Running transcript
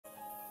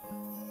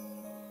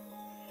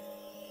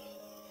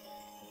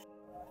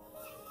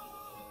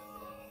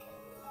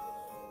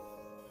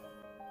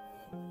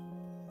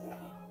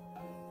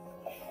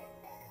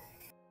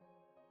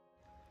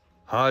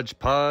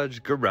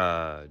Hodgepodge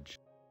Garage.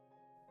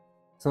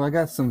 So I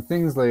got some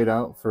things laid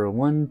out for a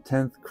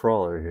 1/10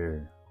 crawler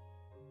here.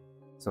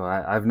 So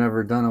I've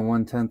never done a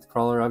 1/10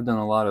 crawler. I've done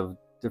a lot of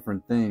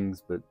different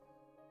things, but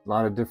a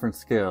lot of different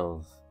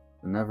scales,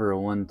 but never a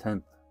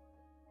 1/10.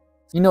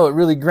 You know what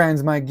really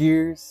grinds my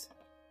gears?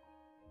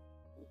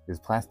 Is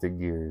plastic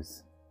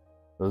gears.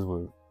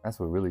 That's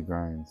what really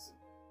grinds.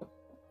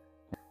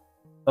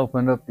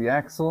 Opened up the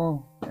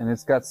axle and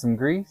it's got some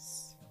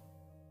grease.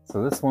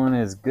 So this one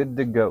is good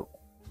to go.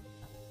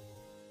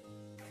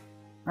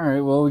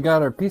 Alright, well, we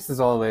got our pieces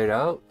all laid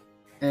out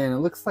and it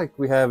looks like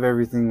we have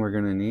everything we're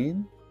gonna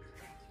need.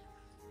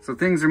 So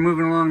things are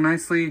moving along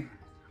nicely.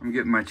 I'm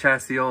getting my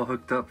chassis all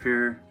hooked up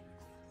here.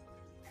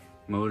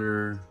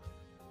 Motor,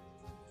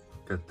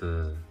 got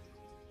the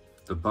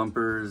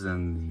bumpers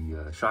and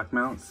the shock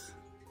mounts,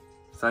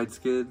 side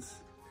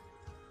skids.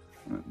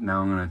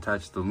 Now I'm going to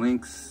attach the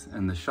links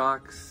and the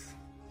shocks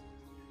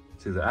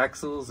to the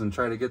axles and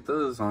try to get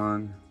those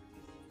on.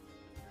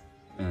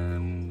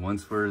 And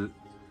once we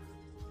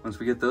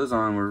get those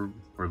on,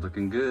 we're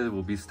looking good.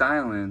 We'll be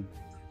styling.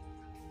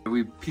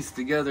 We pieced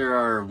together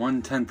our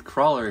 1/10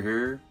 crawler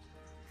here.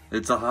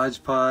 It's a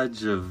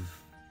hodgepodge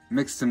of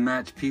mix and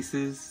match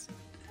pieces,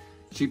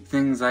 cheap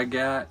things I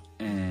got,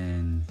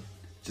 and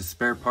just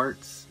spare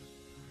parts.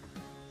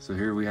 So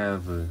here we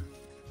have the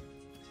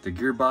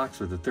gearbox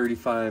with a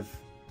 35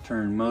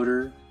 turn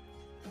motor.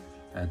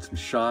 Add some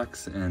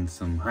shocks and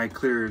some high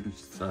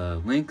clearance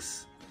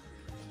links.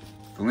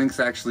 The links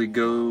actually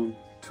go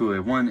to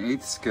a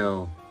 1/8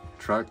 scale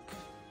truck,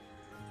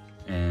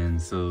 and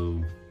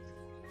so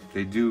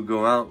they do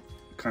go out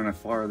kind of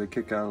far. They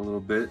kick out a little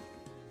bit.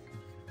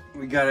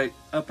 We got it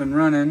up and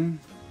running.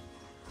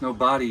 No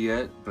body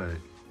yet, but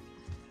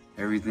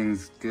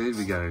everything's good.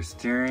 We got our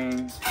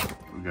steering,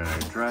 we got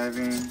our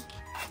driving.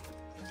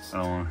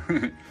 Oh,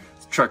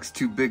 this truck's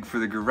too big for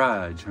the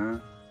garage, huh?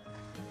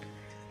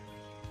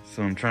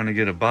 So I'm trying to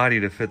get a body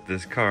to fit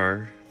this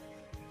car.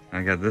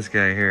 I got this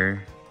guy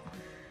here.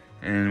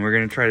 And we're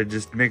gonna try to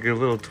just make a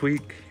little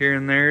tweak here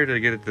and there to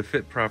get it to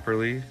fit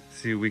properly.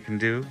 See what we can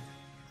do.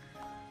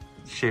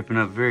 It's shaping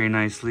up very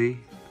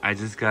nicely. I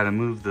just gotta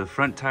move the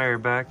front tire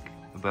back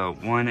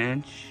about 1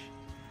 inch.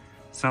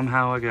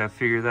 Somehow I gotta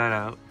figure that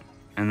out.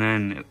 And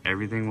then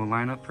everything will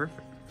line up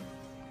perfect.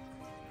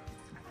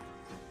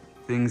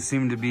 Things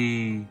seem to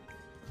be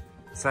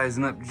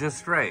sizing up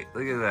just right.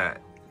 Look at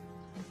that.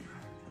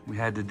 We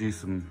had to do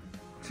some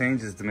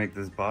changes to make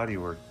this body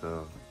work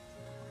though.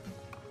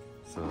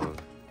 So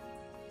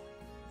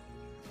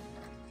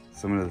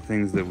some of the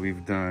things that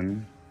we've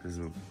done is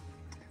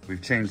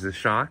we've changed the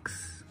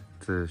shocks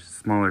to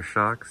smaller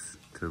shocks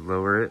to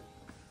lower it,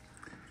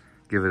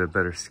 give it a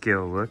better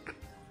scale look,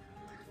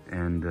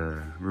 and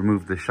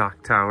remove the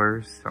shock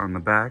towers on the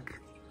back.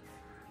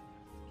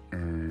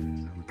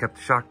 And we kept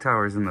the shock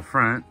towers in the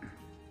front.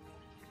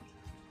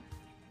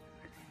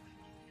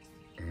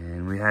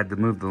 And we had to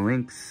move the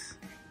links.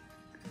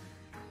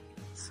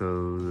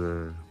 So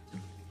the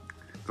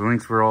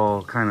links were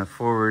all kind of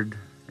forward,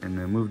 and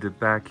I moved it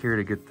back here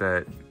to get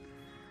that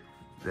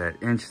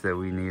inch that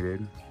we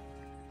needed.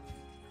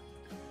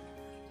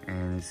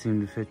 And it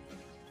seemed to fit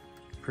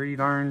pretty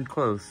darn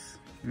close.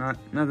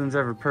 Nothing's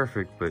ever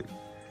perfect, but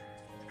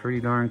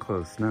pretty darn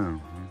close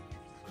now.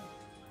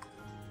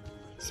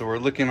 So we're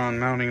looking on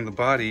mounting the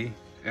body,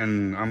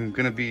 and I'm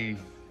gonna be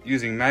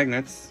using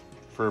magnets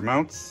for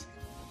mounts.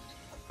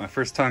 My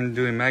first time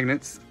doing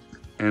magnets,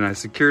 and I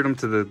secured them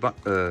to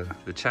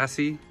the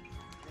chassis,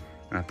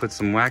 and I put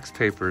some wax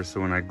paper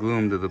so when I glue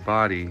them to the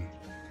body,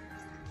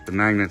 the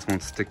magnets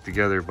won't stick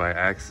together by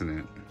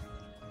accident.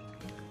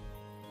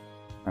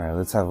 All right,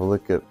 let's have a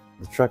look at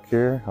the truck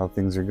here, how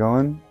things are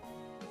going.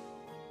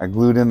 I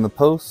glued in the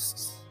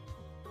posts,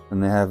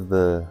 and they have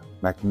the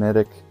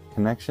magnetic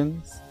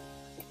connections.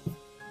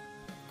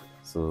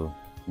 So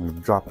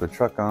we've dropped the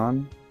truck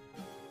on.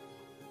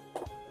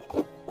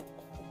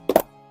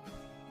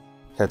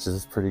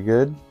 Catches pretty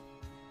good.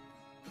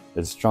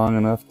 It's strong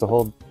enough to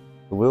hold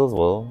the wheels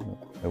well.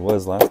 It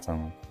was last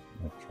time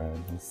I tried.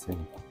 Let's see.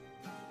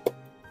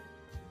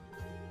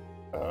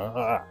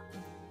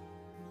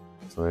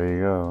 So there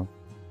you go.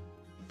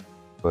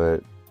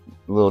 But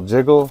a little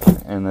jiggle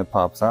and it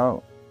pops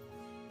out.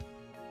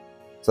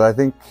 So I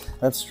think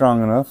that's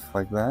strong enough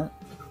like that.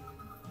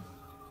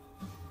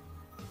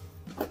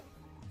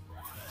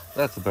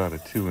 That's about a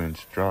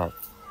 2-inch drop,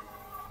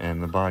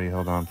 and the body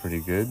held on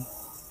pretty good.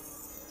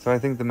 So I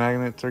think the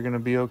magnets are gonna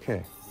be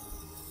okay.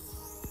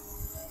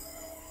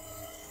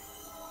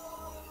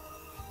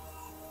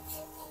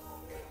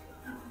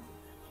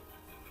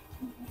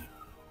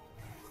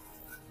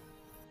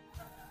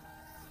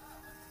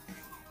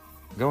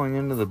 Going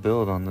into the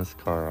build on this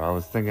car, I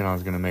was thinking I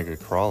was gonna make a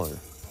crawler,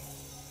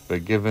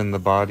 but given the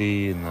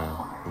body and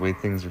the way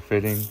things are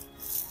fitting,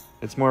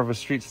 it's more of a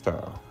street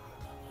style.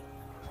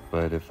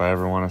 But if I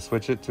ever want to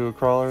switch it to a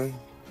crawler, it'd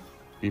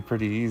be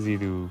pretty easy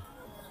to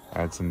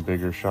add some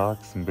bigger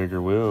shocks and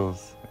bigger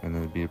wheels, and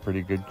it'd be a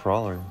pretty good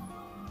crawler.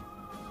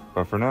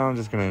 But for now, I'm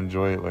just going to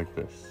enjoy it like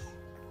this.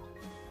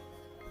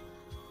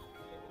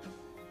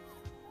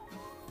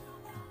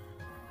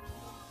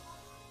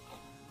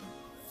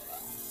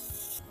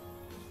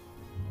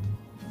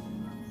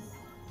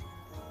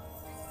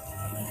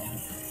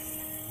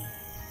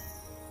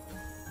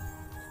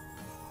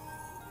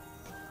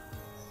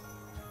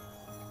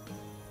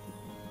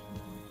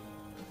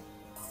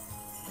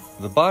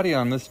 The body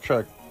on this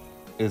truck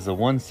is a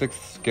 1/6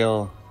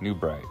 scale New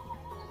Bright.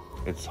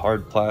 It's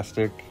hard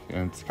plastic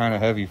and it's kind of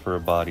heavy for a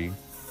body.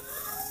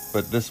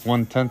 But this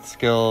 1/10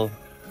 scale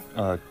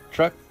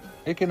truck,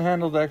 it can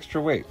handle the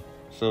extra weight.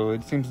 So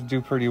it seems to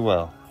do pretty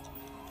well.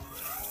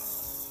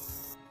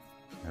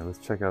 Now let's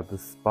check out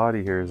this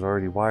body here is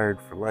already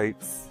wired for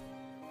lights.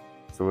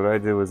 So what I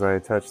did was I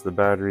attached the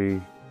battery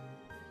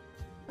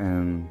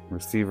and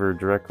receiver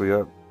directly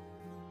up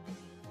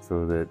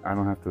so that I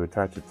don't have to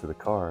attach it to the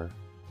car.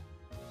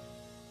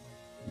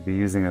 I'll be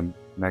using a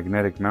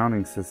magnetic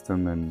mounting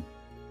system, and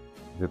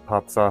if it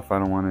pops off, I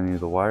don't want any of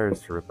the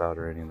wires to rip out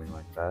or anything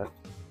like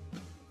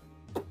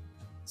that.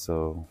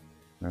 So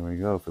there we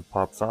go. If it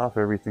pops off,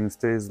 everything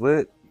stays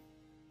lit.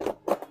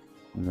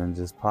 And then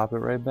just pop it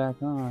right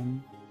back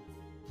on.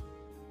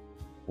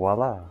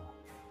 Voila,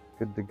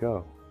 good to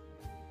go.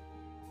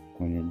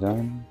 When you're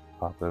done,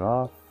 pop it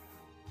off.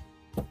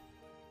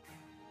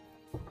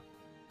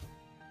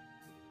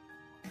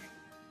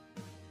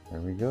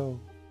 There we go.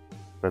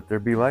 Let there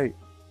be light.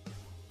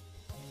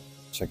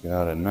 Check it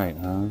out at night,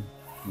 huh?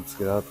 Let's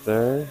get out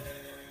there,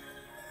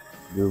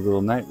 do a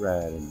little night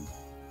ride.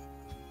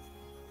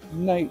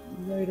 Night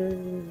rider.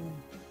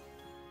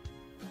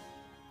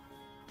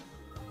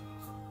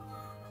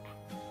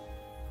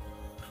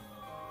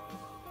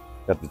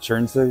 Got the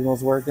turn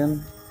signals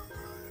working.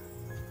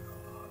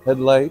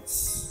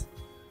 Headlights.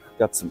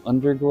 Got some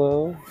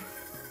underglow.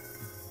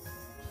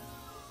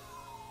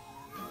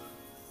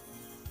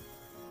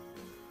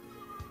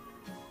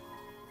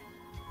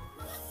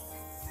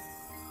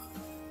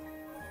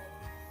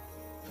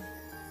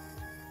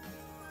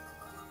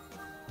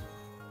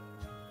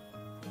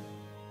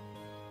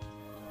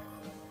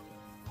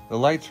 The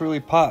lights really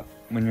pop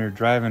when you're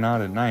driving out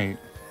at night.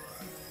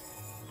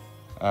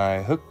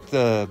 I hooked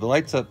the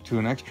lights up to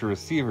an extra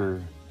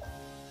receiver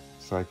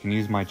so I can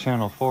use my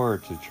channel 4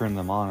 to turn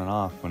them on and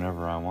off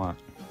whenever I want.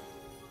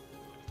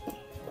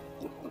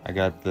 I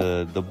got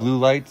the blue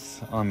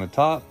lights on the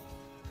top.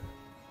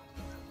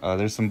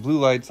 There's some blue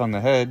lights on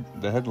the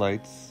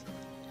headlights.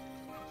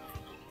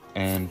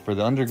 And for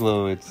the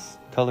underglow, it's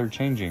color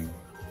changing.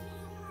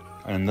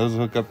 And those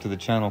hook up to the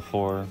channel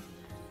 4.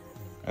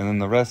 And then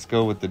the rest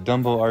go with the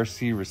Dumbo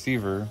Rc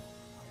receiver.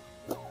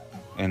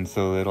 And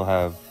so it'll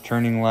have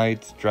turning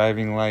lights,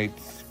 driving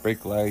lights,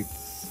 brake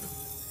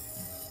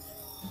lights.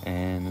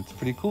 And it's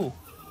pretty cool.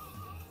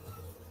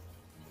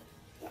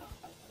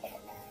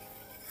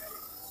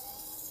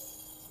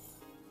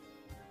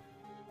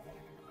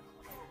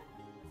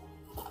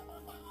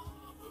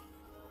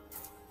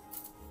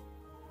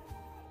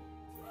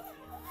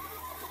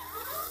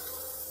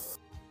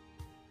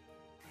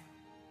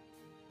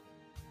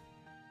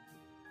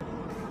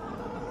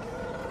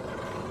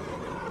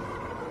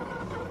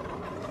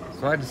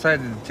 So I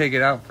decided to take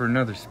it out for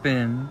another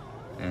spin,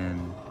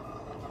 and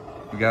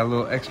we got a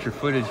little extra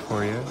footage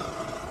for you.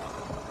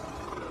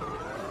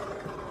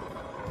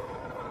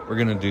 We're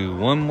gonna do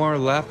one more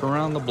lap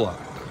around the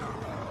block.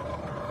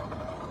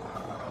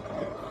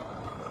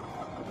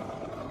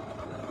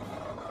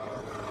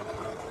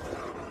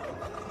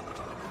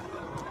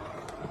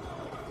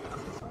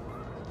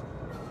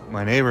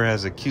 My neighbor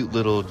has a cute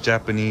little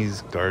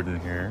Japanese garden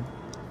here,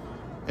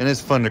 and it's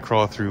fun to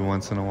crawl through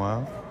once in a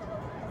while.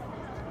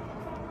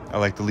 I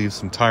like to leave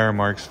some tire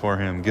marks for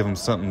him, give him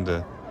something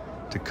to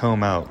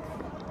comb out.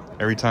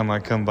 Every time I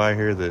come by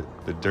here, the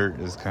dirt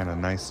is kind of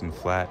nice and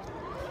flat.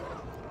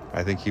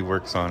 I think he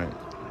works on it.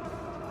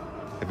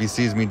 If he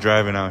sees me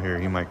driving out here,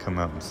 he might come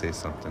out and say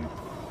something.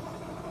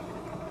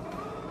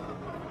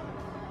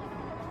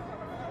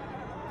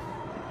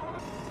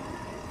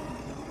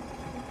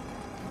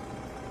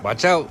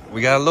 Watch out,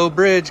 we got a low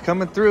bridge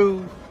coming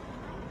through.